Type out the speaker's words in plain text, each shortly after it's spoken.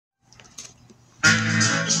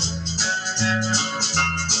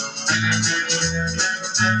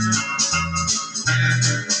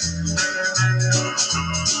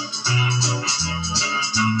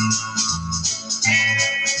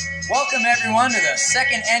everyone to the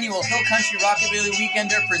second annual Hill Country Rockabilly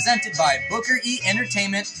Weekender presented by Booker E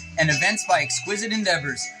Entertainment and events by Exquisite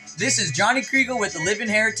Endeavors. This is Johnny Kriegel with the Living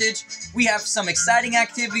Heritage. We have some exciting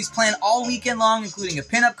activities planned all weekend long, including a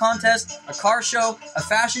pinup contest, a car show, a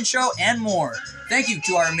fashion show, and more. Thank you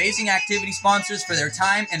to our amazing activity sponsors for their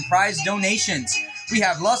time and prize donations. We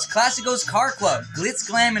have Los Clásicos Car Club, Glitz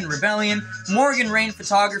Glam and Rebellion, Morgan Rain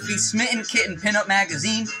Photography, Smitten Kitten Pinup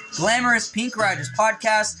Magazine, Glamorous Pink Riders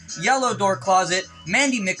Podcast, Yellow Door Closet,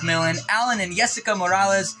 Mandy McMillan, Alan and Jessica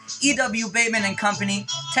Morales, E.W. Bateman and Company,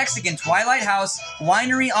 Texican Twilight House,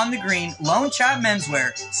 Winery on the Green, Lone Chap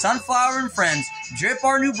Menswear, Sunflower and Friends, Drip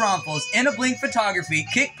Our New Bromfels, In a Blink Photography,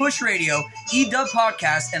 Kick Push Radio, E-Dub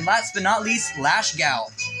Podcast, and last but not least, Lash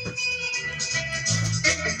Gal.